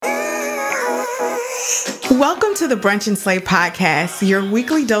Welcome to the Brunch and Slay podcast, your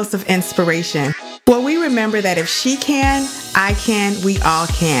weekly dose of inspiration, where we remember that if she can, I can, we all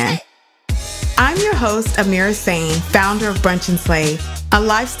can. I'm your host, Amira Sain, founder of Brunch and Slay, a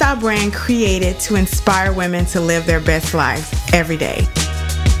lifestyle brand created to inspire women to live their best lives every day.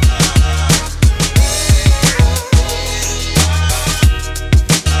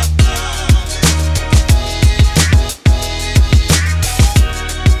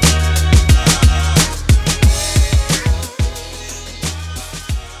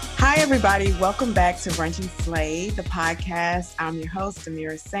 Hi, everybody. Welcome back to Brunch and Slay, the podcast. I'm your host,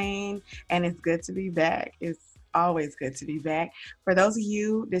 Amira Sain, and it's good to be back. It's always good to be back. For those of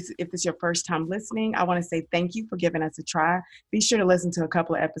you, if this is your first time listening, I want to say thank you for giving us a try. Be sure to listen to a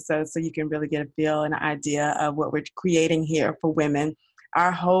couple of episodes so you can really get a feel and an idea of what we're creating here for women.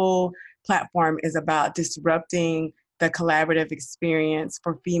 Our whole platform is about disrupting the collaborative experience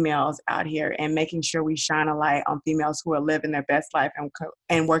for females out here and making sure we shine a light on females who are living their best life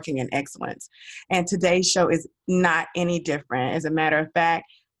and working in excellence. And today's show is not any different. As a matter of fact,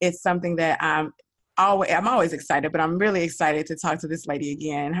 it's something that I'm always excited, but I'm really excited to talk to this lady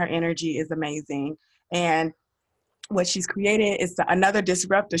again. Her energy is amazing. And what she's created is another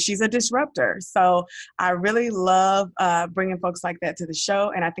disruptor. She's a disruptor. So I really love bringing folks like that to the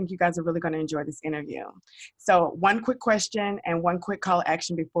show. And I think you guys are really going to enjoy this interview. So one quick question and one quick call to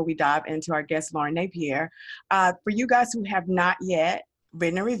action before we dive into our guest, Lauren Napier. For you guys who have not yet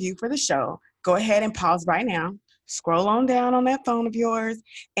written a review for the show, go ahead and pause right now. Scroll on down on that phone of yours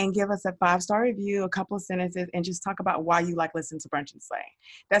and give us a 5-star review, a couple of sentences, and just talk about why you like listening to Brunch and Slay.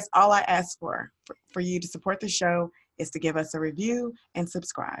 That's all I ask for you to support the show is to give us a review and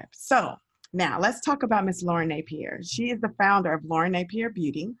subscribe. So now let's talk about Miss Lauren Napier. She is the founder of Lauren Napier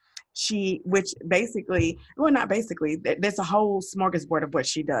Beauty. There's a whole smorgasbord of what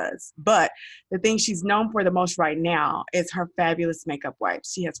she does. But the thing she's known for the most right now is her fabulous makeup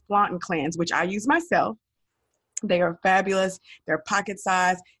wipes. She has Flaunt and Cleanse, which I use myself. They are fabulous. They're pocket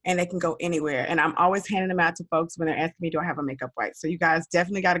size and they can go anywhere. And I'm always handing them out to folks when they're asking me, do I have a makeup wipe? So you guys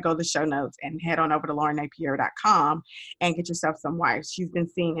definitely got to go to the show notes and head on over to laurennapier.com and get yourself some wipes. She's been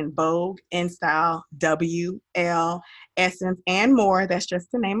seen in Vogue, InStyle, W, Elle, Essence, and more. That's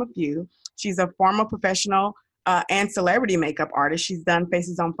just to name a few. She's a former professional and celebrity makeup artist. She's done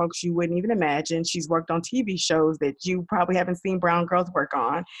faces on folks you wouldn't even imagine. She's worked on TV shows that you probably haven't seen brown girls work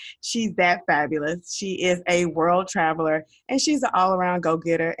on. She's that fabulous. She is a world traveler and she's an all-around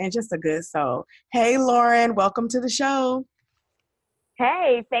go-getter and just a good soul. Hey, Lauren, welcome to the show.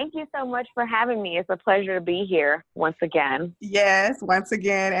 Hey, thank you so much for having me. It's a pleasure to be here once again. Yes, once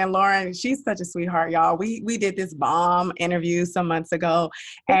again. And Lauren, she's such a sweetheart, y'all. We did this bomb interview some months ago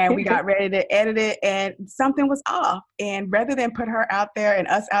and we got ready to edit it and something was off. And rather than put her out there and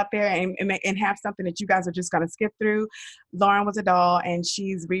us out there and have something that you guys are just going to skip through, Lauren was a doll and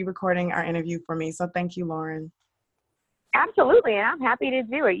she's re-recording our interview for me. So thank you, Lauren. Absolutely. And I'm happy to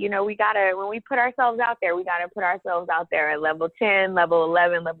do it. You know, when we put ourselves out there, we got to put ourselves out there at level 10, level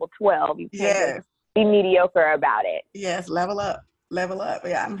 11, level 12. You can't just be mediocre about it. Yes. Level up.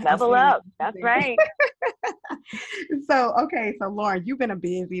 Yeah. Level up. That's right. So Lauren, you've been a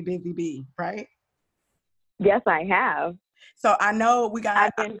busy bee, right? Yes, I have. So I know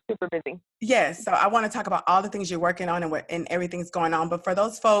I've been super busy. Yes. So I want to talk about all the things you're working on and everything's going on. But for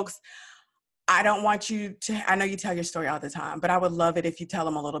those folks, I don't want you to, I know you tell your story all the time, but I would love it if you tell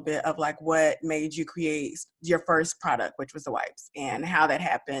them a little bit of like what made you create your first product, which was the wipes, and how that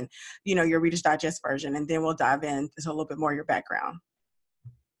happened, you know, your Reader's Digest version, and then we'll dive into a little bit more of your background.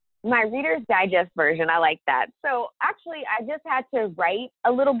 My Reader's Digest version, I like that. So actually, I just had to write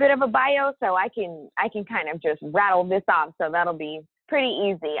a little bit of a bio so I can kind of just rattle this off. So that'll be pretty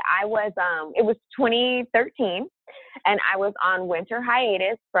easy. It was 2013. And I was on winter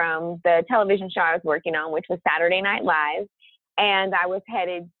hiatus from the television show I was working on, which was Saturday Night Live. And I was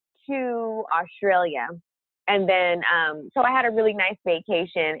headed to Australia. And then, so I had a really nice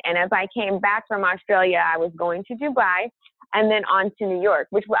vacation. And as I came back from Australia, I was going to Dubai and then on to New York,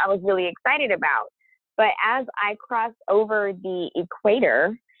 which I was really excited about. But as I crossed over the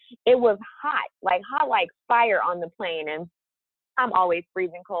equator, it was hot like fire on the plane. And I'm always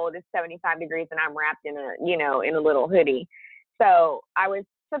freezing cold. It's 75 degrees and I'm wrapped in a little hoodie. So I was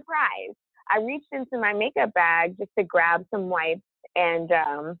surprised. I reached into my makeup bag just to grab some wipes and,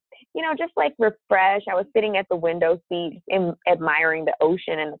 just like refresh. I was sitting at the window seat admiring the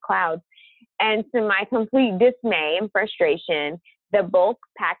ocean and the clouds. And to my complete dismay and frustration, the bulk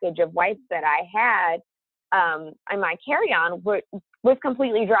package of wipes that I had in my carry-on was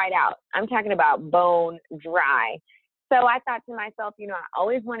completely dried out. I'm talking about bone dry. So I thought to myself, I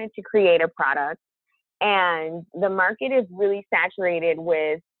always wanted to create a product, and the market is really saturated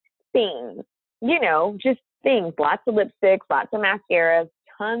with things, just things, lots of lipsticks, lots of mascaras,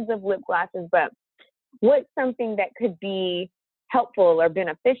 tons of lip glosses, but what's something that could be helpful or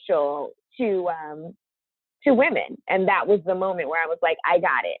beneficial to women? And that was the moment where I was like, I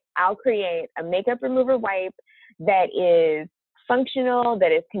got it. I'll create a makeup remover wipe that is functional,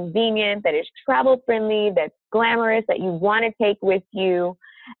 that is convenient, that is travel friendly, that's glamorous, that you want to take with you,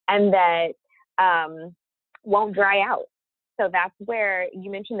 and that won't dry out. So that's where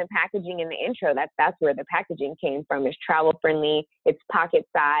you mentioned the packaging in the intro. That's where the packaging came from. It's travel friendly. It's pocket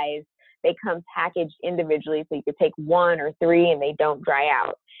size. They come packaged individually, so you could take 1 or 3 and they don't dry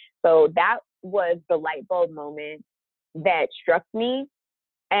out. So that was the light bulb moment that struck me.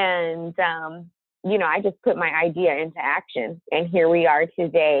 And, I just put my idea into action. And here we are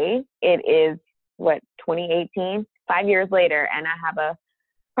today. It is, 2018, 5 years later, and I have a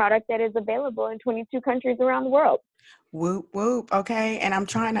product that is available in 22 countries around the world. Whoop, whoop. Okay. And I'm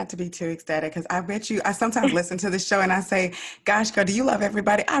trying not to be too ecstatic, because I bet you, I sometimes listen to the show and I say, gosh, girl, do you love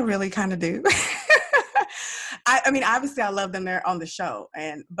everybody? I really kind of do. I mean, obviously I love them there on the show,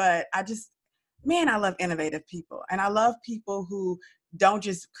 but I just, man, I love innovative people. And I love people who don't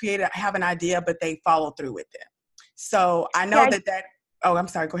just have an idea, but they follow through with it. So I know oh, I'm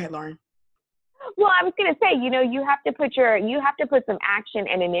sorry. Go ahead, Lauren. Well, I was going to say, you have to put some action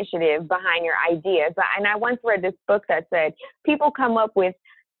and initiative behind your ideas. And I once read this book that said people come up with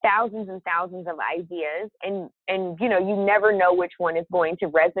thousands and thousands of ideas, and you never know which one is going to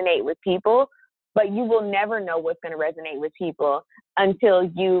resonate with people, but you will never know what's going to resonate with people until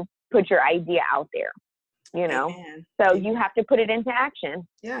you put your idea out there, Amen. So you have to put it into action.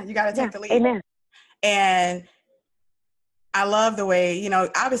 Yeah. You got to take the lead. Amen. And I love the way,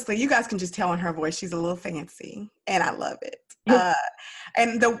 obviously you guys can just tell in her voice, she's a little fancy, and I love it.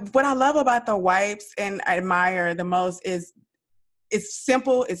 And what I love about the wipes and I admire the most is it's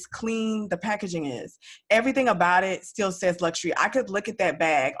simple, it's clean, the packaging is. Everything about it still says luxury. I could look at that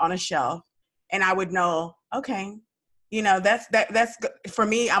bag on a shelf and I would know, okay, that's for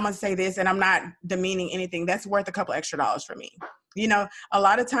me. I'm going to say this, and I'm not demeaning anything. That's worth a couple extra dollars for me. A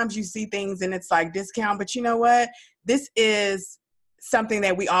lot of times you see things and it's like discount, but you know what? This is something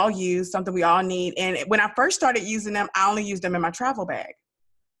that we all use, something we all need. And when I first started using them, I only used them in my travel bag,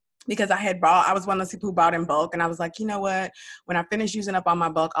 because I was one of those people who bought in bulk. And I was like, you know what? When I finish using up all my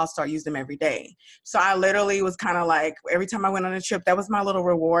bulk, I'll start using them every day. So I literally was kind of like, every time I went on a trip, that was my little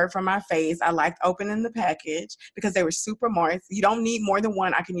reward for my face. I liked opening the package because they were super moist. You don't need more than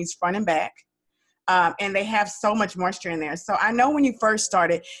one. I can use front and back. And they have so much moisture in there. So I know when you first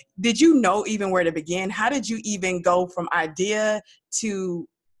started, did you know even where to begin? How did you even go from idea to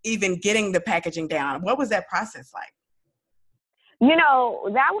even getting the packaging down? What was that process like?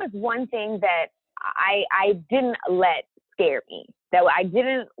 That was one thing that I didn't let scare me, that I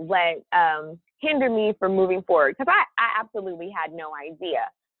didn't let hinder me from moving forward, because I absolutely had no idea.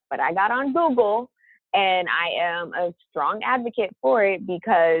 But I got on Google, and I am a strong advocate for it,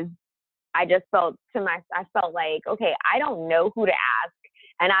 because I just felt like, okay, I don't know who to ask,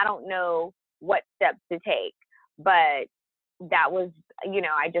 and I don't know what steps to take. But that was,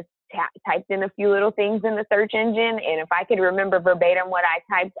 I just typed in a few little things in the search engine, and if I could remember verbatim what I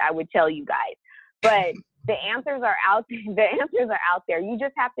typed, I would tell you guys. But the answers are out. The answers are out there. You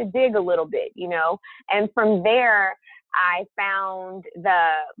just have to dig a little bit, And from there, I found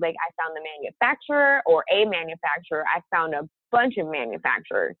the manufacturer, or a manufacturer. I found a bunch of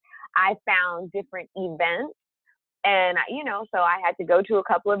manufacturers. I found different events, and so I had to go to a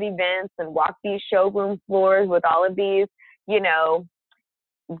couple of events and walk these showroom floors with all of these,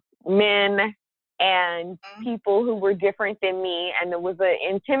 men and people who were different than me. And it was an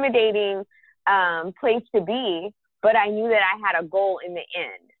intimidating place to be, but I knew that I had a goal in the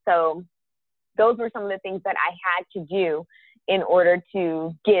end. So those were some of the things that I had to do in order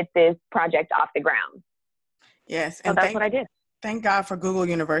to get this project off the ground. Yes. And so that's what I did. Thank God for Google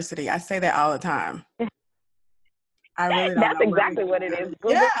University. I say that all the time. I really don't That's know exactly what it is.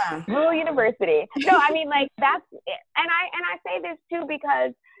 Google University. No, I mean, that's it. And I say this too,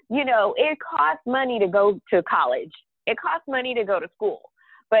 because, it costs money to go to college. It costs money to go to school.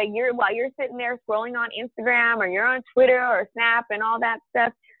 But while you're sitting there scrolling on Instagram, or you're on Twitter or Snap and all that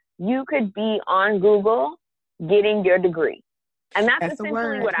stuff, you could be on Google getting your degree. And that's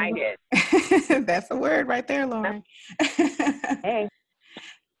essentially what I did. That's a word right there, Lauren. Hey.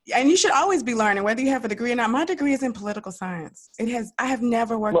 And you should always be learning, whether you have a degree or not. My degree is in political science. I have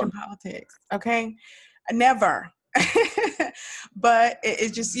never worked in politics. Okay. Never. But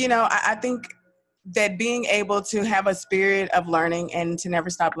it's just, I think that being able to have a spirit of learning and to never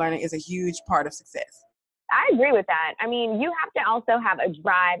stop learning is a huge part of success. I agree with that. I mean, you have to also have a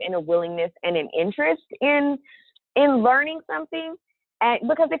drive and a willingness and an interest in learning something. And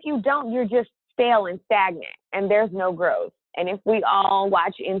because if you don't, you're just stale and stagnant and there's no growth. And if we all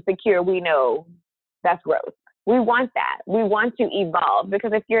watch Insecure, we know that's growth. We want that. We want to evolve,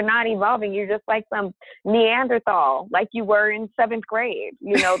 because if you're not evolving, you're just like some Neanderthal, like you were in 7th grade,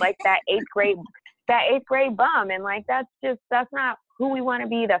 you know, like that eighth grade bum. And like, that's not who we want to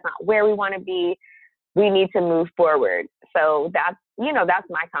be. That's not where we want to be. We need to move forward. So that's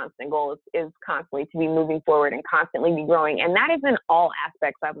my constant goal is constantly to be moving forward and constantly be growing. And that is in all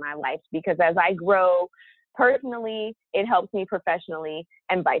aspects of my life, because as I grow personally, it helps me professionally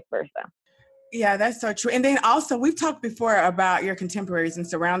and vice versa. Yeah, that's so true. And then also, we've talked before about your contemporaries and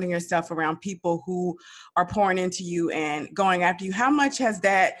surrounding yourself around people who are pouring into you and going after you. How much has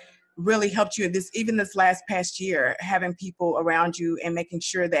that really helped you even this past year, having people around you and making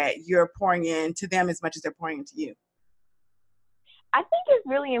sure that you're pouring into them as much as they're pouring into you? I think it's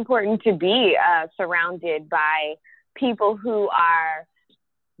really important to be surrounded by people who are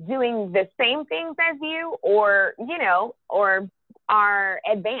doing the same things as you, or are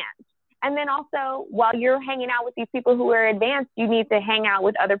advanced. And then also, while you're hanging out with these people who are advanced, you need to hang out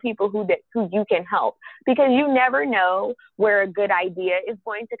with other people who you can help, because you never know where a good idea is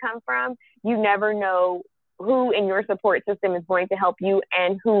going to come from. You never know who in your support system is going to help you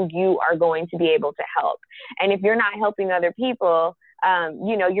and who you are going to be able to help. And if you're not helping other people,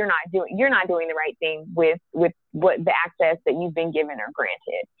 you're not doing the right thing with what the access that you've been given or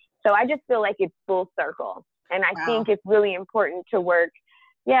granted. So I just feel like it's full circle. And I think it's really important to work.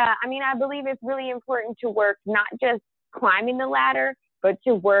 Yeah, I mean, I believe it's really important to work, not just climbing the ladder, but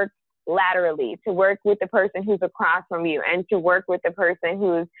to work laterally, to work with the person who's across from you and to work with the person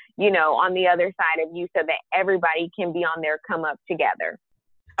who's, on the other side of you, so that everybody can be on their come up together.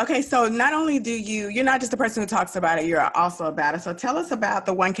 Okay, so not only you're not just the person who talks about it, you're also about it. So tell us about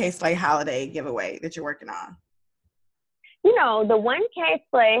the 1K Slay holiday giveaway that you're working on. The 1K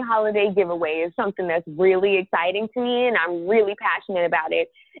Slay holiday giveaway is something that's really exciting to me, and I'm really passionate about it.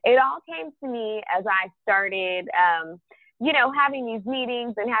 It all came to me as I started, having these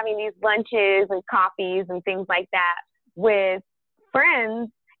meetings and having these lunches and coffees and things like that with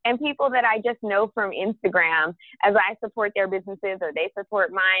friends and people that I just know from Instagram, as I support their businesses or they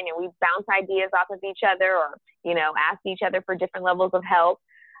support mine, and we bounce ideas off of each other, or, ask each other for different levels of help.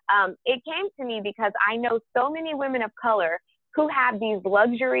 It came to me because I know so many women of color who have these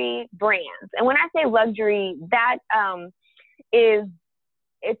luxury brands. And when I say luxury, that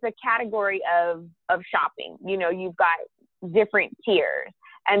it's a category of shopping. You've got different tiers.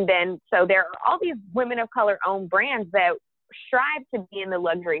 And then, so there are all these women of color owned brands that strive to be in the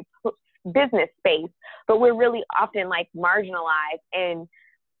luxury business space, but we're really often like marginalized and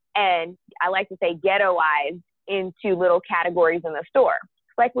I like to say ghettoized into little categories in the store.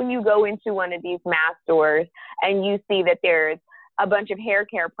 Like when you go into one of these mass stores and you see that there's a bunch of hair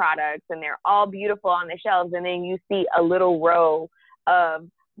care products and they're all beautiful on the shelves, and then you see a little row of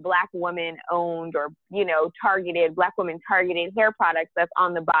Black woman owned or, Black woman targeted hair products that's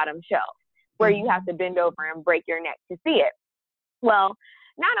on the bottom shelf, where you have to bend over and break your neck to see it. Well,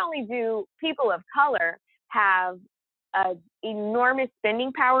 not only do people of color have enormous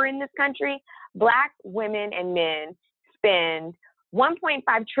spending power in this country, Black women and men spend $1.5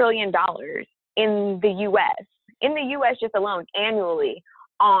 trillion in the U.S. just alone annually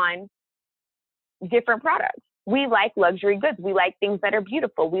on different products. We like luxury goods. We like things that are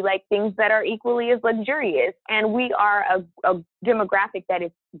beautiful. We like things that are equally as luxurious. And we are a demographic that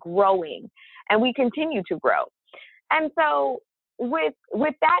is growing, and we continue to grow. And so with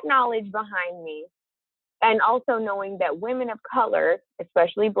that knowledge behind me, and also knowing that women of color,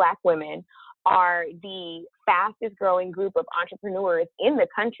 especially Black women, are the fastest growing group of entrepreneurs in the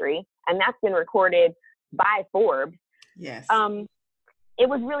country, and that's been recorded by Forbes. Yes. It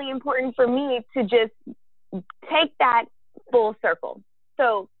was really important for me to just take that full circle.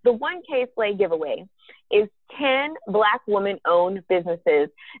 So the 1K Slay giveaway is 10 Black woman-owned businesses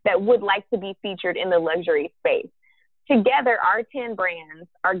that would like to be featured in the luxury space. Together, our 10 brands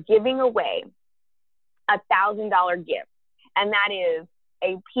are giving away $1,000 gift, and that is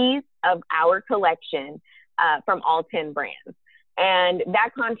a piece of our collection from all 10 brands. And that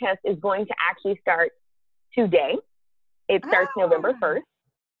contest is going to actually start today. It starts November 1st.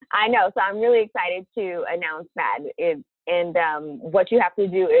 I know, so I'm really excited to announce that. What you have to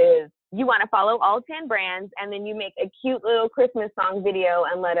do is you want to follow all 10 brands, and then you make a cute little Christmas song video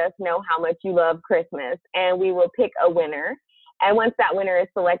and let us know how much you love Christmas. And we will pick a winner. And once that winner is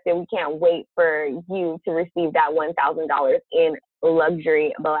selected, we can't wait for you to receive that $1,000 in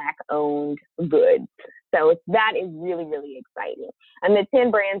luxury Black-owned goods. So that is really, really exciting. And the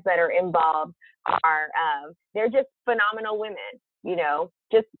 10 brands that are involved are, they're just phenomenal women,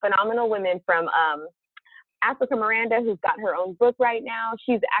 just phenomenal women from Africa Miranda, who's got her own book right now.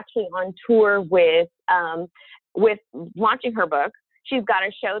 She's actually on tour with launching her book. She's got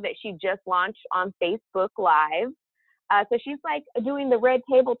a show that she just launched on Facebook Live. So she's like doing the Red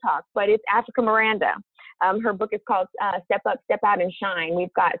Table Talk, but it's Africa Miranda. Her book is called Step Up, Step Out and Shine.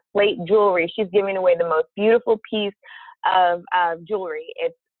 We've got Slate Jewelry. She's giving away the most beautiful piece of jewelry.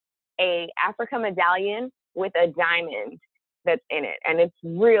 It's a Africa medallion with a diamond that's in it, and it's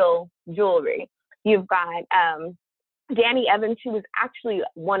real jewelry. You've got Danny Evans, who is actually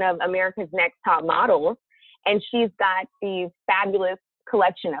one of America's Next Top Models, and she's got these fabulous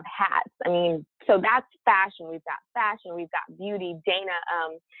collection of hats. I mean, so that's fashion. We've got beauty. Dana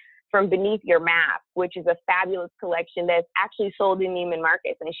from Beneath Your Map, which is a fabulous collection that's actually sold in Neiman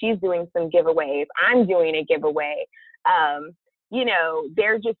Marcus, and she's doing some giveaways. I'm doing a giveaway.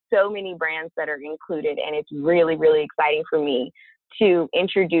 There are just so many brands that are included, and it's really, really exciting for me to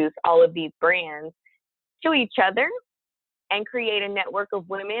introduce all of these brands to each other and create a network of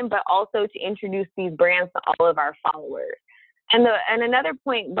women, but also to introduce these brands to all of our followers. And another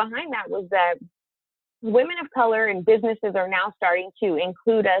point behind that was that women of color and businesses are now starting to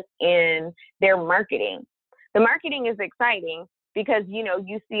include us in their marketing. The marketing is exciting because,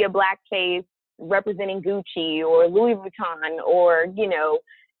 you see a Black face representing Gucci or Louis Vuitton, or,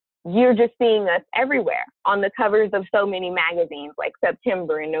 you're just seeing us everywhere on the covers of so many magazines, like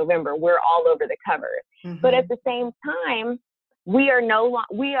September and November. We're all over the covers. Mm-hmm. But at the same time, we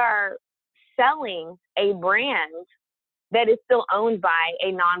are selling a brand that is still owned by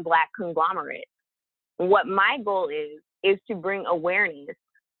a non-Black conglomerate. What my goal is to bring awareness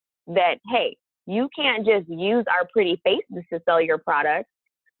that, hey, you can't just use our pretty faces to sell your product.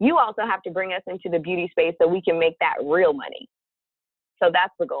 You also have to bring us into the beauty space so we can make that real money. So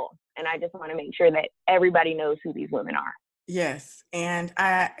that's the goal. And I just want to make sure that everybody knows who these women are. Yes. And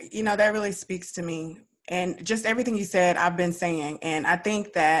that really speaks to me. And just everything you said, I've been saying. And I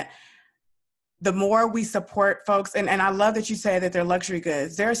think that the more we support folks, and I love that you say that they're luxury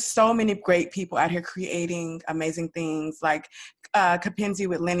goods. There are so many great people out here creating amazing things, like Kapenzi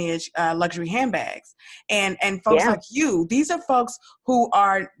with Lineage luxury handbags, and folks like you. These are folks who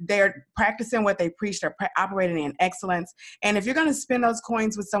they're practicing what they preach. They're operating in excellence. And if you're going to spend those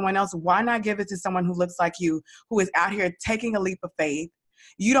coins with someone else, why not give it to someone who looks like you, who is out here taking a leap of faith?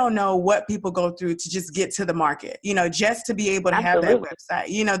 You don't know what people go through to just get to the market, just to be able to have that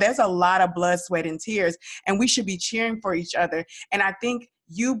website. There's a lot of blood, sweat, and tears, and we should be cheering for each other. And I think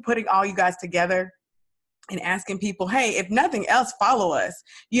you putting all you guys together and asking people, hey, if nothing else, follow us,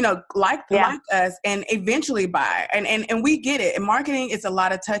 like us, and eventually buy. And we get it. And marketing is a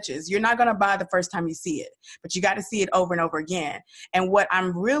lot of touches. You're not going to buy the first time you see it, but you got to see it over and over again. And what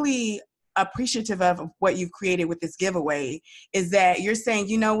I'm really appreciative of what you've created with this giveaway is that you're saying,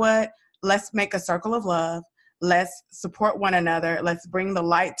 you know what, let's make a circle of love. Let's support one another. Let's bring the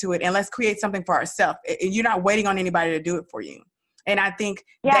light to it, and let's create something for ourselves. You're not waiting on anybody to do it for you. And I think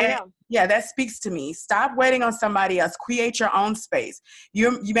that speaks to me. Stop waiting on somebody else. Create your own space.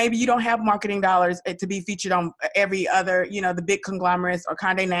 Maybe you don't have marketing dollars to be featured on every other, the big conglomerates, or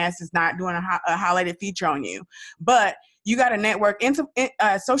Condé Nast is not doing a highlighted feature on you. But you got to network.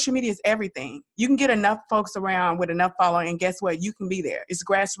 Social media is everything. You can get enough folks around with enough following, and guess what? You can be there. It's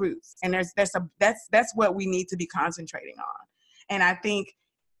grassroots, and that's what we need to be concentrating on. And I think,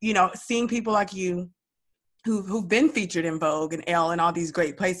 seeing people like you who've been featured in Vogue and Elle and all these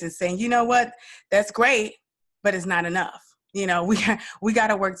great places, saying, you know what, that's great, but it's not enough. We got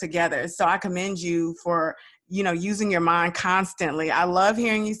to work together. So I commend you for using your mind constantly. I love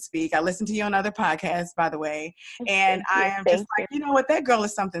hearing you speak. I listen to you on other podcasts, by the way. And I am just like, you know what, that girl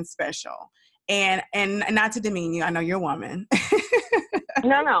is something special. And not to demean you, I know you're a woman.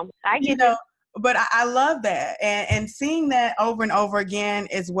 No, I get it. But I love that. And seeing that over and over again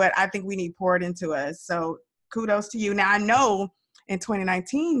is what I think we need poured into us. So kudos to you. Now, I know in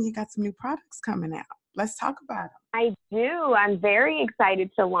 2019, you got some new products coming out. Let's talk about them. I do. I'm very excited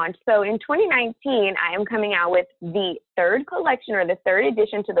to launch. So in 2019, I am coming out with the third collection, or the third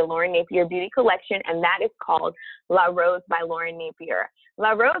edition to the Lauren Napier Beauty Collection, and that is called La Rose by Lauren Napier.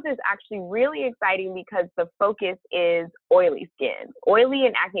 La Rose is actually really exciting because the focus is oily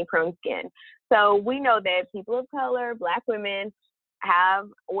and acne-prone skin. So we know that people of color, Black women, have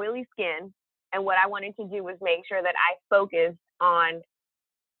oily skin, and what I wanted to do was make sure that I focused on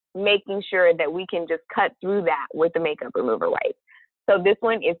making sure that we can just cut through that with the makeup remover wipe. So this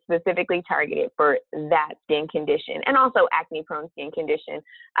one is specifically targeted for that skin condition and also acne prone skin condition.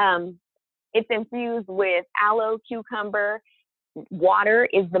 It's infused with aloe, cucumber. Water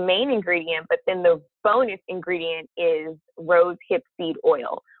is the main ingredient, but then the bonus ingredient is rose hip seed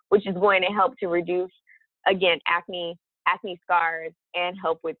oil, which is going to help to reduce, again, acne scars and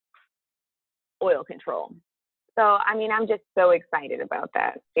help with oil control. So, I mean, I'm just so excited about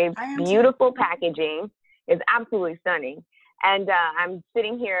that. It's beautiful packaging. It's absolutely stunning. And I'm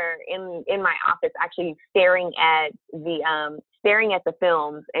sitting here in my office actually staring at the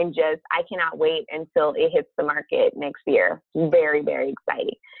films, and just, I cannot wait until it hits the market next year. Very, very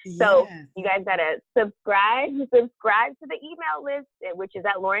exciting. Yes. So you guys got to subscribe to the email list, which is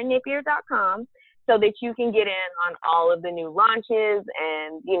at laurennapier.com, so that you can get in on all of the new launches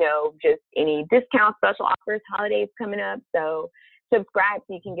and, you know, just any discounts, special offers, holidays coming up. So subscribe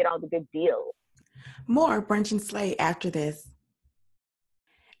so you can get all the good deals. More Brunch and Slay after this.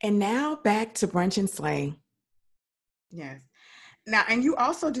 And now back to Brunch and Slay. Yes. Now, and you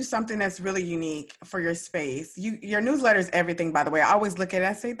also do something that's really unique for your space. Your newsletter is everything, by the way. I always look at it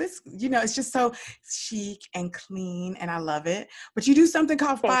and say, this, you know, it's just so chic and clean, and I love it. But you do something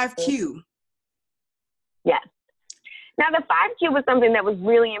called 5Q. Yes. Now, the 5Q was something that was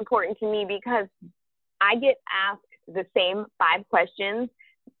really important to me because I get asked the same 5 questions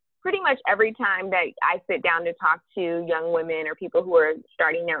pretty much every time that I sit down to talk to young women or people who are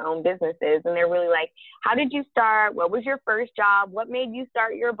starting their own businesses. And they're really like, how did you start? What was your first job? What made you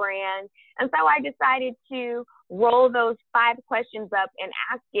start your brand? And so I decided to roll those 5 questions up and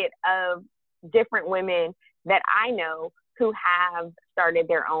ask it of different women that I know who have started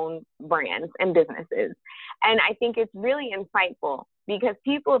their own brands and businesses. And I think it's really insightful because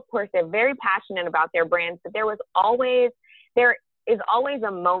people, of course, they're very passionate about their brands, but there is always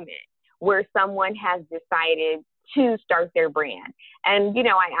a moment where someone has decided to start their brand. And, you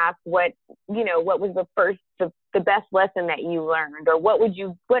know, I asked what was the best lesson that you learned, or what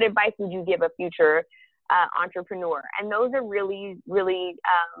advice would you give a future entrepreneur? And those are really, really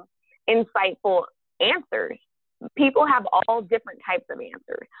insightful answers. People have all different types of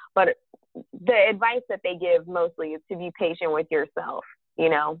answers, but the advice that they give mostly is to be patient with yourself. You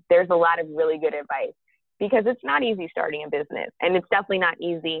know, there's a lot of really good advice because it's not easy starting a business, and it's definitely not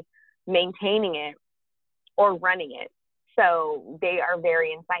easy maintaining it or running it. So they are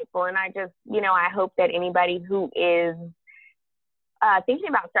very insightful. And I just, you know, I hope that anybody who is thinking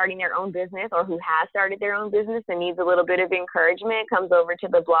about starting their own business or who has started their own business and needs a little bit of encouragement comes over to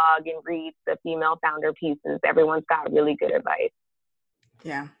the blog and reads the female founder pieces. Everyone's got really good advice.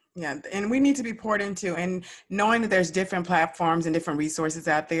 Yeah. Yeah. And we need to be poured into, and knowing that there's different platforms and different resources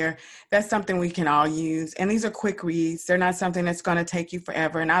out there, that's something we can all use. And these are quick reads. They're not something that's going to take you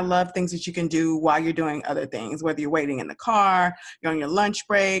forever. And I love things that you can do while you're doing other things, whether you're waiting in the car, you're on your lunch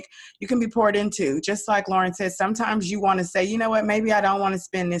break, you can be poured into. Just like Lauren said, sometimes you want to say, you know what, maybe I don't want to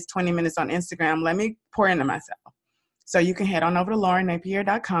spend this 20 minutes on Instagram. Let me pour into myself. So you can head on over to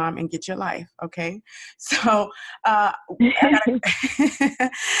laurennapier.com and get your life, okay? So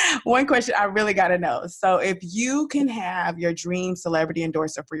one question I really got to know. So if you can have your dream celebrity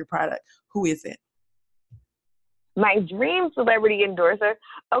endorser for your product, who is it? My dream celebrity endorser?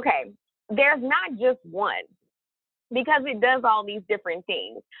 Okay, there's not just one because it does all these different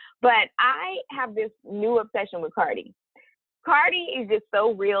things. But I have this new obsession with Cardi. Cardi is just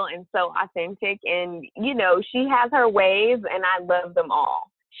so real and so authentic, and, you know, she has her ways, and I love them all.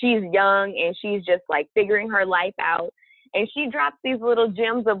 She's young, and she's just, like, figuring her life out, and she drops these little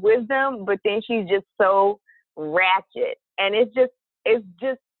gems of wisdom, but then she's just so ratchet, and it's just,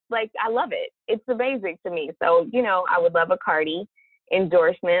 like, I love it. It's amazing to me. So, you know, I would love a Cardi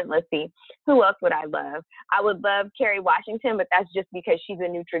endorsement. Let's see. Who else would I love? I would love Kerry Washington, but that's just because she's a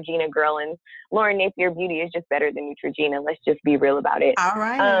Neutrogena girl, and Lauren Napier Beauty is just better than Neutrogena. Let's just be real about it. All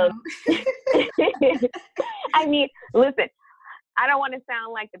right. I mean, listen, I don't want to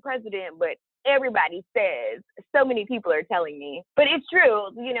sound like the president, but everybody says, so many people are telling me, but it's true,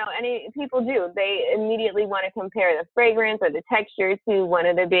 you know, and people do. They immediately want to compare the fragrance or the texture to one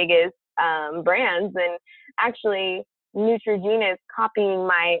of the biggest brands, and actually, Neutrogena is copying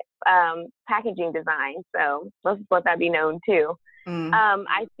my packaging design, so let's let that be known too.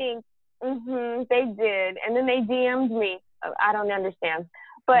 I think they did, and then they DM'd me. I don't understand,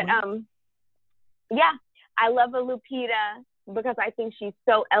 but yeah, I love a Lupita because I think she's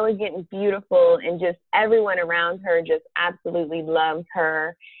so elegant and beautiful, and just everyone around her just absolutely loves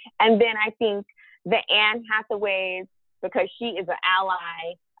her. And then I think the Anne Hathaways, because she is an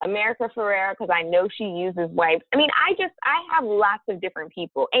ally America Ferrera, because I know she uses wipes. I mean, I have lots of different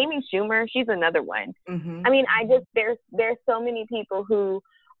people. Amy Schumer, she's another one. Mm-hmm. I mean, there's so many people who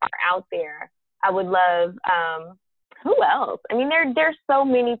are out there. I would love, who else? I mean, there's so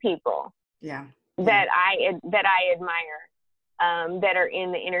many people that I admire, that are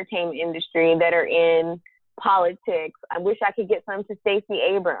in the entertainment industry, that are in politics. I wish I could get some to Stacey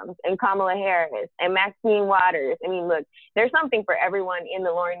Abrams and Kamala Harris and Maxine Waters. I mean, look, there's something for everyone in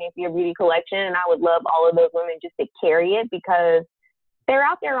the Lauren Napier Beauty Collection, and I would love all of those women just to carry it because they're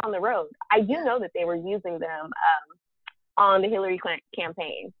out there on the road. I do know that they were using them on the Hillary Clinton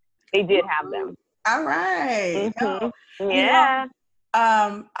campaign. They did have them. All right. Mm-hmm. Yeah.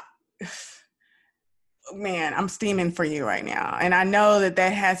 Man, I'm steaming for you right now. And I know that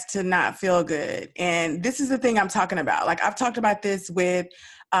has to not feel good. And this is the thing I'm talking about. Like I've talked about this with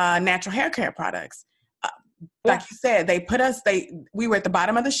natural hair care products. Like you said, we were at the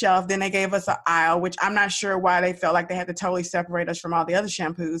bottom of the shelf. Then they gave us an aisle, which I'm not sure why they felt like they had to totally separate us from all the other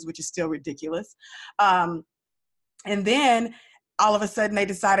shampoos, which is still ridiculous. And then all of a sudden they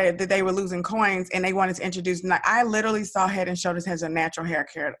decided that they were losing coins and they wanted to introduce, like, I literally saw Head and Shoulders has a natural hair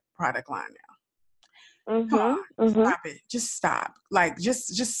care product line now. Mm-hmm. Come on, mm-hmm. Stop it. Just stop. Like, just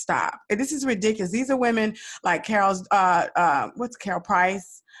stop. This is ridiculous. These are women like Carol's, what's Carol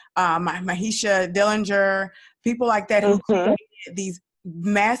Price, Mahisha Dillinger, people like that who created these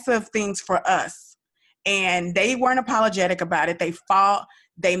massive things for us. And they weren't apologetic about it. They fought.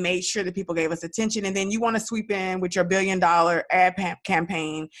 They made sure that people gave us attention. And then you want to sweep in with your $1 billion ad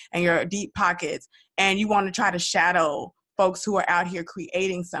campaign and your deep pockets, and you want to try to shadow folks who are out here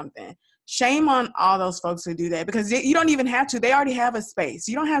creating something. Shame on all those folks who do that, because you don't even have to. They already have a space.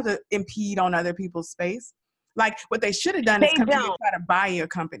 You don't have to impede on other people's space. Like what they should have done is come to you and try to buy your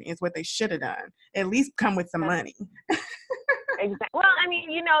company is what they should have done. At least come with some money. Exactly. Well, I mean,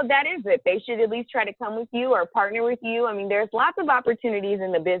 that is it. They should at least try to come with you or partner with you. I mean, there's lots of opportunities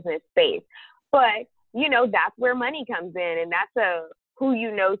in the business space, but that's where money comes in, and that's a who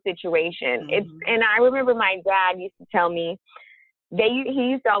situation. Mm-hmm. And I remember my dad used to tell me, he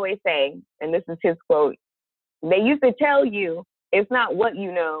used to always say, and this is his quote, they used to tell you it's not what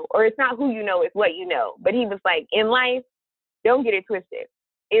you know, or it's not who you know, it's what you know. But he was like, in life, don't get it twisted.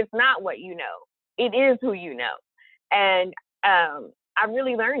 It's not what you know. It is who you know. And I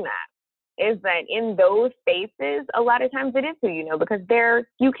really learned that, is that in those spaces, a lot of times it is who you know, because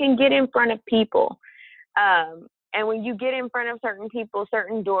you can get in front of people. And when you get in front of certain people,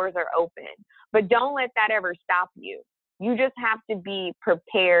 certain doors are open. But don't let that ever stop you. You just have to be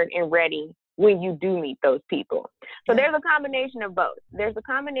prepared and ready when you do meet those people. So there's a combination of both. There's a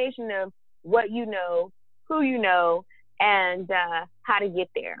combination of what you know, who you know, and how to get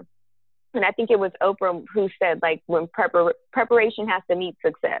there. And I think it was Oprah who said, like, when preparation has to meet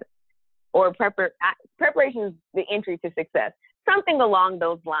success, or preparation is the entry to success. Something along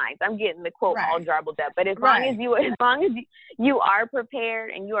those lines. I'm getting the quote all garbled up, but as long as you are prepared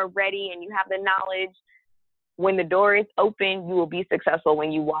and you are ready and you have the knowledge, when the door is open, you will be successful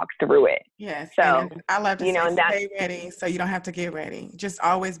when you walk through it. Yes. So I love to say, stay ready so you don't have to get ready. Just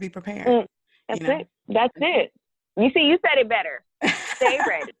always be prepared. That's it. That's it. You see, you said it better. Stay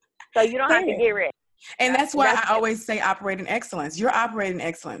ready so you don't have to get ready. And that's why I always say operate in excellence. You're operating in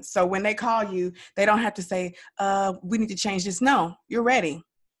excellence. So when they call you, they don't have to say, we need to change this. No, you're ready.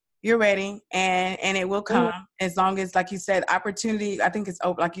 You're ready, and it will come as long as, like you said, opportunity. I think it's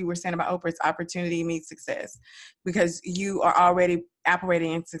like you were saying about Oprah, it's opportunity meets success, because you are already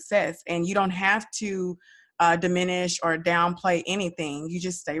operating in success, and you don't have to diminish or downplay anything. You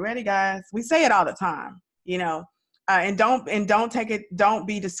just stay ready, guys. We say it all the time, and don't take it. Don't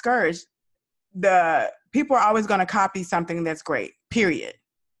be discouraged. The people are always going to copy something that's great. Period.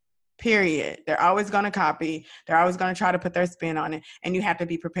 They're always going to copy. They're always going to try to put their spin on it. And you have to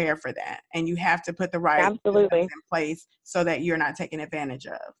be prepared for that. And you have to put the right things in place so that you're not taken advantage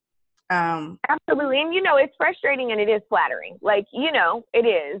of. Absolutely. And, it's frustrating and it is flattering. Like, it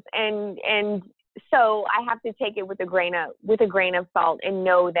is. And so I have to take it with a grain of salt and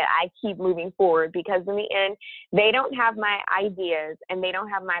know that I keep moving forward, because in the end, they don't have my ideas and they don't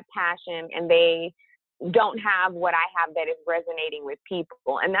have my passion, and they don't have what I have that is resonating with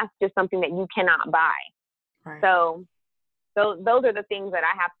people. And that's just something that you cannot buy. Right. So those are the things that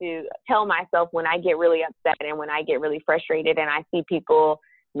I have to tell myself when I get really upset and when I get really frustrated and I see people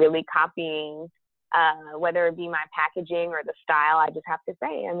really copying, whether it be my packaging or the style. I just have to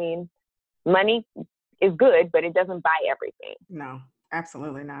say, I mean, money is good, but it doesn't buy everything. No,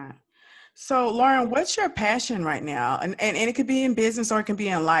 absolutely not. So, Lauren, what's your passion right now? And it could be in business or it can be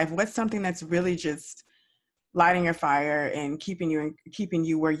in life. What's something that's really just lighting your fire and keeping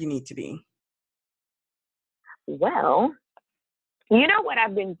you where you need to be? Well, you know what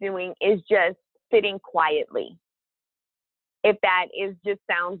I've been doing is just sitting quietly. If that is just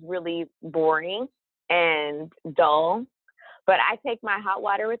sounds really boring and dull, but I take my hot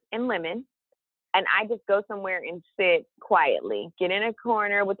water and lemon and I just go somewhere and sit quietly, get in a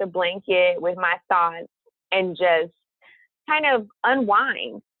corner with a blanket with my thoughts and just kind of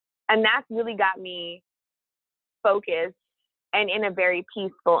unwind. And that's really got me focused and in a very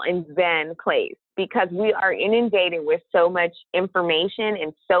peaceful and zen place, because we are inundated with so much information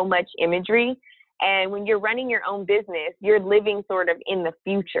and so much imagery. And when you're running your own business, you're living sort of in the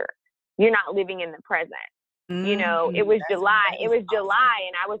future. You're not living in the present. You know, it was July. It was July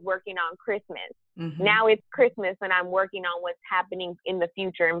and I was working on Christmas. Now it's Christmas and I'm working on what's happening in the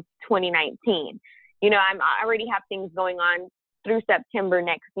future in 2019. You know, I already have things going on through September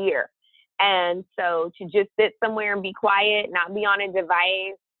next year. And so to just sit somewhere and be quiet, not be on a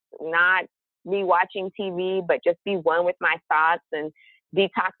device, not be watching TV, but just be one with my thoughts and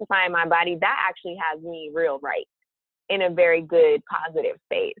detoxifying my body, that actually has me real right in a very good, positive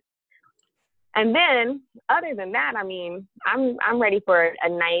space. And then other than that, I mean, I'm ready for a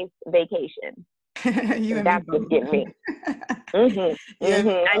nice vacation. That's what's getting me.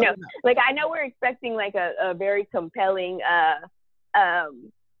 I know. Like, I know we're expecting like a very compelling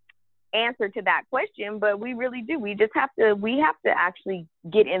answer to that question, but we really do. We have to actually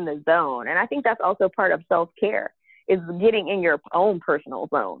get in the zone. And I think that's also part of self-care, is getting in your own personal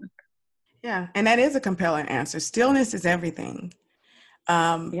zone. Yeah. And that is a compelling answer. Stillness is everything.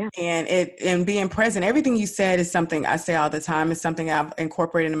 And being present, everything you said is something I say all the time. It's something I've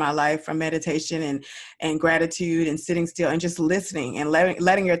incorporated in my life, from meditation and gratitude and sitting still and just listening and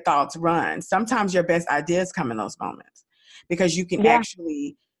letting your thoughts run. Sometimes your best ideas come in those moments, because you can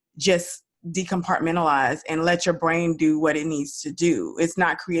actually just decompartmentalize and let your brain do what it needs to do. It's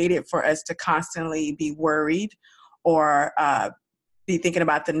not created for us to constantly be worried or be thinking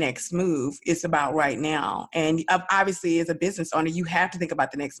about the next move. It's about right now. And obviously, as a business owner, you have to think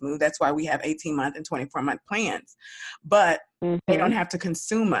about the next move. That's why we have 18-month and 24-month plans. But they don't have to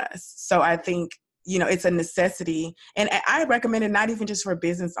consume us. So I think, you know, it's a necessity. And I recommend it not even just for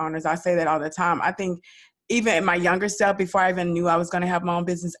business owners. I say that all the time. I think even in my younger self, before I even knew I was going to have my own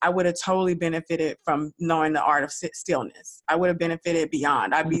business, I would have totally benefited from knowing the art of stillness. I would have benefited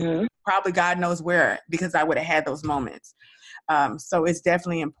beyond. I'd be probably God knows where, because I would have had those moments. So it's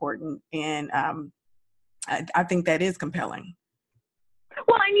definitely important. And I think that is compelling.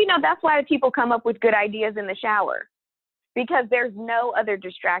 Well, and you know, that's why people come up with good ideas in the shower, because there's no other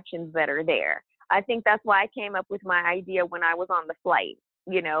distractions that are there. I think that's why I came up with my idea when I was on the flight.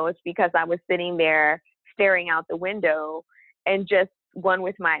 You know, it's because I was sitting there staring out the window and just one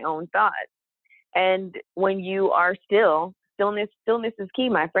with my own thoughts. And when you are stillness is key.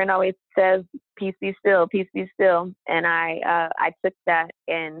 My friend always says, peace be still, peace be still. And I took that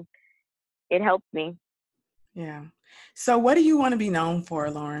and it helped me. Yeah. So what do you want to be known for,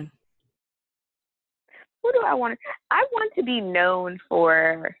 Lauren? What do I want? I want to be known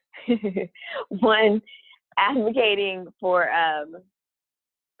for one, advocating for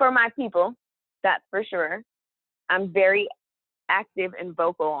my people. That's for sure. I'm very active and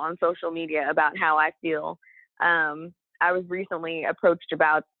vocal on social media about how I feel. I was recently approached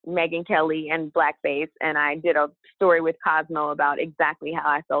about Megyn Kelly and blackface, and I did a story with Cosmo about exactly how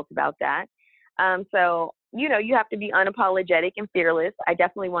I felt about that. So, you know, you have to be unapologetic and fearless. I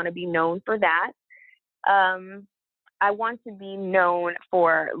definitely want to be known for that. I want to be known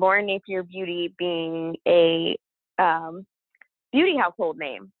for Lauren Napier Beauty being a beauty household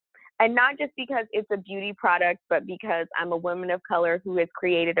name. And not just because it's a beauty product, but because I'm a woman of color who has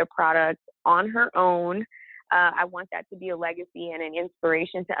created a product on her own. I want that to be a legacy and an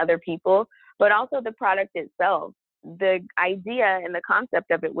inspiration to other people, but also the product itself. The idea and the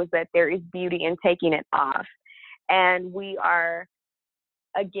concept of it was that there is beauty in taking it off. And we are,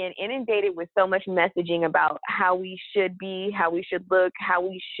 again, inundated with so much messaging about how we should be, how we should look, how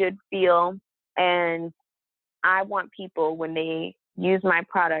we should feel. And I want people, when they use my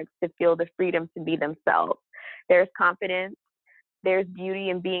products, to feel the freedom to be themselves. There's confidence. There's beauty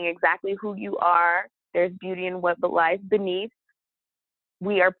in being exactly who you are. There's beauty in what lies beneath.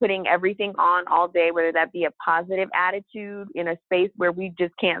 We are putting everything on all day, whether that be a positive attitude in a space where we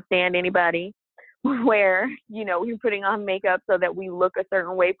just can't stand anybody, where, you know, we're putting on makeup so that we look a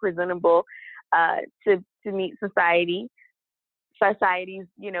certain way, presentable to meet society's,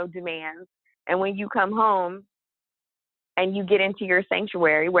 you know, demands. And when you come home and you get into your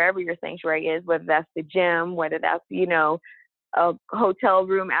sanctuary, wherever your sanctuary is, whether that's the gym, whether that's, you know, a hotel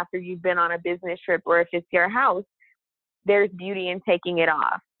room after you've been on a business trip, or if it's your house, there's beauty in taking it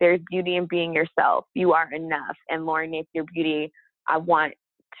off. There's beauty in being yourself. You are enough. And Lauren Napier Beauty, I want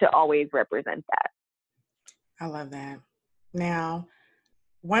to always represent that. I love that. Now,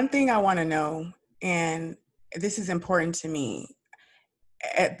 one thing I want to know, and this is important to me,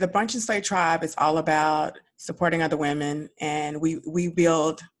 at the Brunch and Slay Tribe, it's all about supporting other women, and we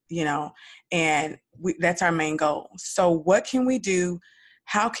build, and that's our main goal. So what can we do?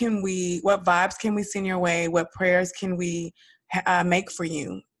 What vibes can we send your way? What prayers can we make for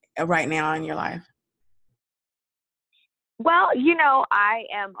you right now in your life? Well,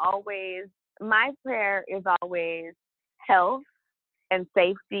 my prayer is always health and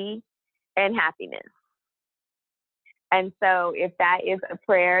safety and happiness. And so if that is a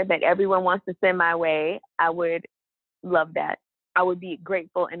prayer that everyone wants to send my way, I would love that. I would be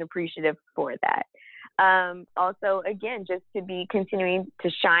grateful and appreciative for that. Also, again, just to be continuing to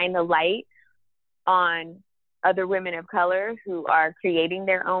shine the light on other women of color who are creating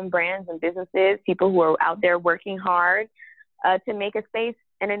their own brands and businesses, people who are out there working hard to make a space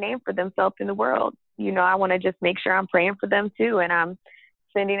and a name for themselves in the world. I want to just make sure I'm praying for them too, and I'm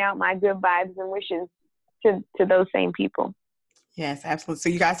sending out my good vibes and wishes to those same people. Yes, absolutely. So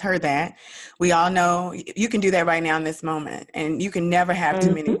you guys heard that. We all know you can do that right now in this moment, and you can never have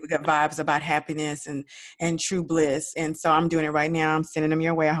too many good vibes about happiness and true bliss. And so I'm doing it right now. I'm sending them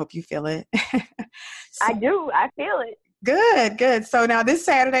your way. I hope you feel it. I do. I feel it. Good. So now this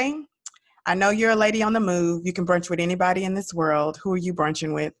Saturday, I know you're a lady on the move. You can brunch with anybody in this world. Who are you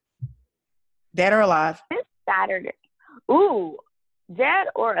brunching with? Dead or alive? This Saturday. Ooh, dead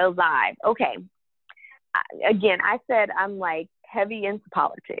or alive. Okay. Again, I said I'm like heavy into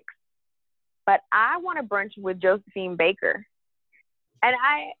politics, but I want to brunch with Josephine Baker. And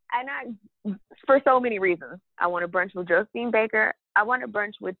I, for so many reasons, I want to brunch with Josephine Baker. I want to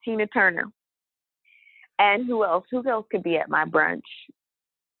brunch with Tina Turner. And who else? Who else could be at my brunch?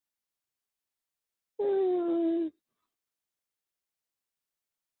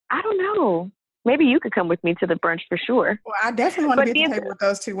 I don't know. Maybe you could come with me to the brunch for sure. Well, I definitely want to be at the table with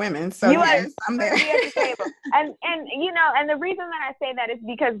those two women. So yes, I'm there. Be at the table. And the reason that I say that is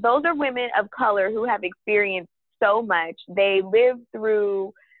because those are women of color who have experienced so much. They lived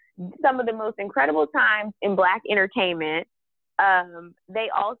through some of the most incredible times in Black entertainment. They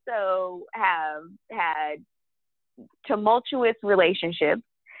also have had tumultuous relationships.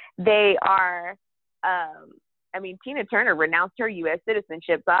 They are, Tina Turner renounced her U.S.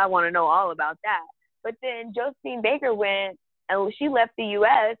 citizenship, so I want to know all about that. But then Josephine Baker she left the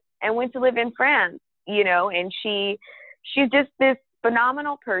U.S. and went to live in France, and she's just this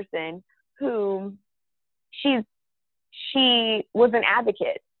phenomenal person who she was an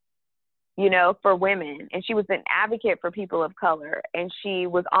advocate, for women, and she was an advocate for people of color, and she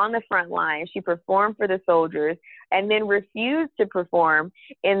was on the front line. She performed for the soldiers and then refused to perform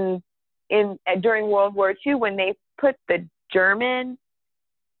during World War II when they put the German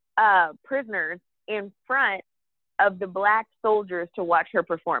prisoners in front of the Black soldiers to watch her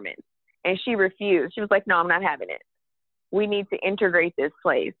performance. And she refused. She was like, no, I'm not having it. We need to integrate this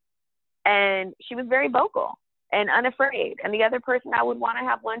place. And she was very vocal and unafraid. And the other person I would want to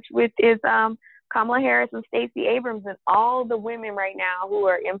have lunch with is Kamala Harris and Stacey Abrams and all the women right now who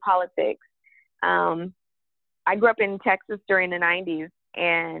are in politics. I grew up in Texas during the 90s,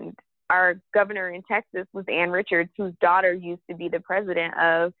 and our governor in Texas was Ann Richards, whose daughter used to be the president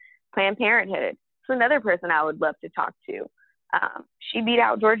of Planned Parenthood. So another person I would love to talk to. She beat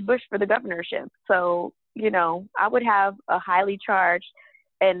out George Bush for the governorship. So, I would have a highly charged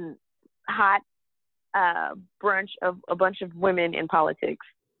and hot brunch of a bunch of women in politics.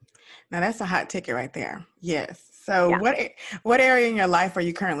 Now that's a hot ticket right there. Yes. So yeah. What area in your life are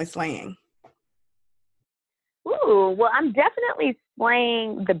you currently slaying? Ooh, well, I'm definitely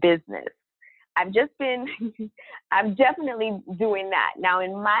slaying the business. I'm definitely doing that. Now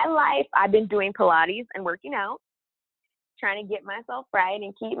in my life, I've been doing Pilates and working out, trying to get myself right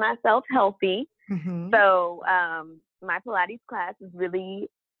and keep myself healthy. Mm-hmm. So my Pilates class has really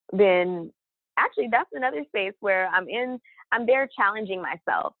been, actually that's another space where I'm there challenging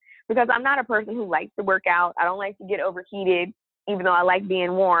myself, because I'm not a person who likes to work out. I don't like to get overheated, even though I like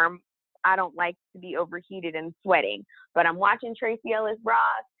being warm. I don't like to be overheated and sweating, but I'm watching Tracy Ellis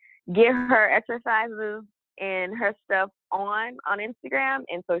Ross get her exercises and her stuff on Instagram.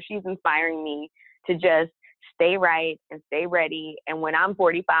 And so she's inspiring me to just stay right and stay ready. And when I'm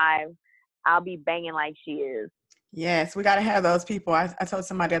 45, I'll be banging like she is. Yes, we got to have those people. I told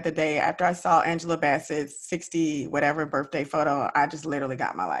somebody the other day, after I saw Angela Bassett's 60 whatever birthday photo, I just literally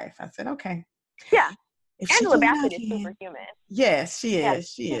got my life. I said, okay. Yeah. if she Angela can, I Bassett is can. superhuman. Yes, she Yeah, is.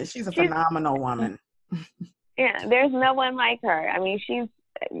 She is. She's a she's phenomenal woman. yeah. There's no one like her. I mean, she's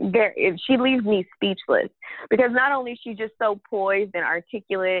there. She leaves me speechless because not only is she just so poised and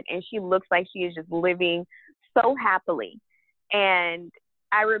articulate, and she looks like she is just living so happily. And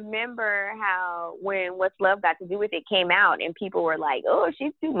I remember how when What's Love Got to Do with It came out, and people were like, "Oh,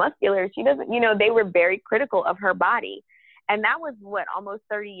 she's too muscular. She doesn't," they were very critical of her body, and that was almost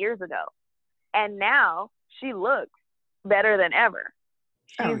 30 years ago. And now she looks better than ever.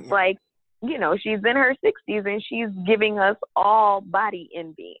 Oh, She's yeah. like, she's in her 60s and she's giving us all body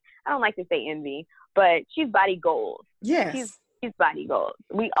envy. I don't like to say envy, but she's body goals. Yes. She's body goals.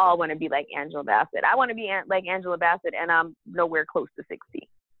 We all want to be like Angela Bassett. I want to be like Angela Bassett, and I'm nowhere close to 60.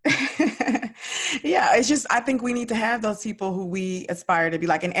 Yeah, it's just, I think we need to have those people who we aspire to be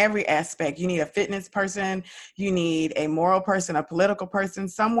like in every aspect. You need a fitness person, you need a moral person, a political person,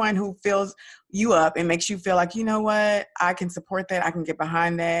 someone who fills you up and makes you feel like, you know what, I can support that, I can get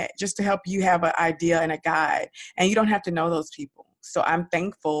behind that, just to help you have an idea and a guide. And you don't have to know those people. So I'm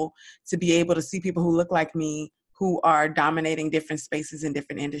thankful to be able to see people who look like me, who are dominating different spaces in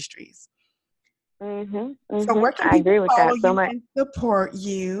different industries. So where can I people agree with follow that so you much. and support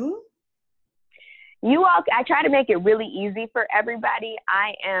you? I try to make it really easy for everybody.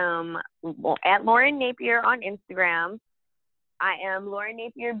 I am at Lauren Napier on Instagram. I am Lauren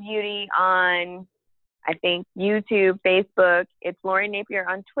Napier Beauty on, I think, YouTube, Facebook. It's Lauren Napier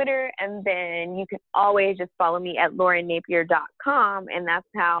on Twitter. And then you can always just follow me at laurennapier.com. And that's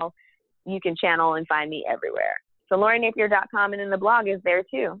how you can channel and find me everywhere. So laurennapier.com, and then the blog is there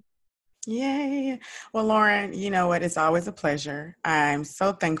too. Yay. Well, Lauren, you know what? It's always a pleasure. I'm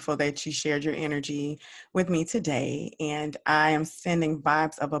so thankful that you shared your energy with me today. And I am sending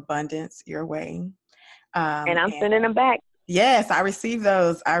vibes of abundance your way. And I'm sending them back. Yes, I receive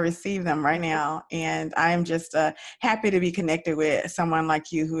those. I receive them right now. And I am just happy to be connected with someone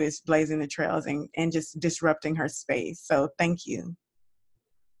like you who is blazing the trails and just disrupting her space. So thank you.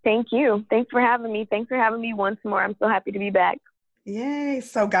 Thank you. Thanks for having me. Thanks for having me once more. I'm so happy to be back. Yay.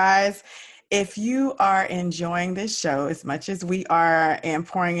 So guys, if you are enjoying this show as much as we are and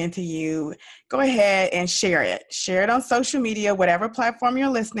pouring into you, go ahead and share it. Share it on social media, whatever platform you're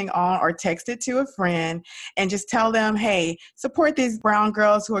listening on, or text it to a friend and just tell them, hey, support these brown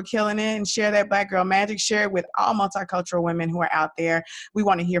girls who are killing it and share that Black girl magic. Share it with all multicultural women who are out there. We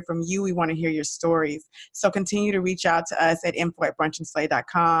want to hear from you. We want to hear your stories. So continue to reach out to us at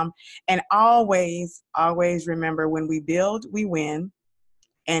info@brunchandslay.com. And always, always remember, when we build, we win.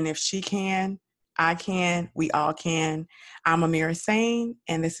 And if she can, I can, we all can. I'm Amira Sane,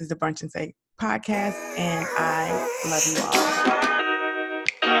 and this is the Brunch and Slay podcast, and I love you all.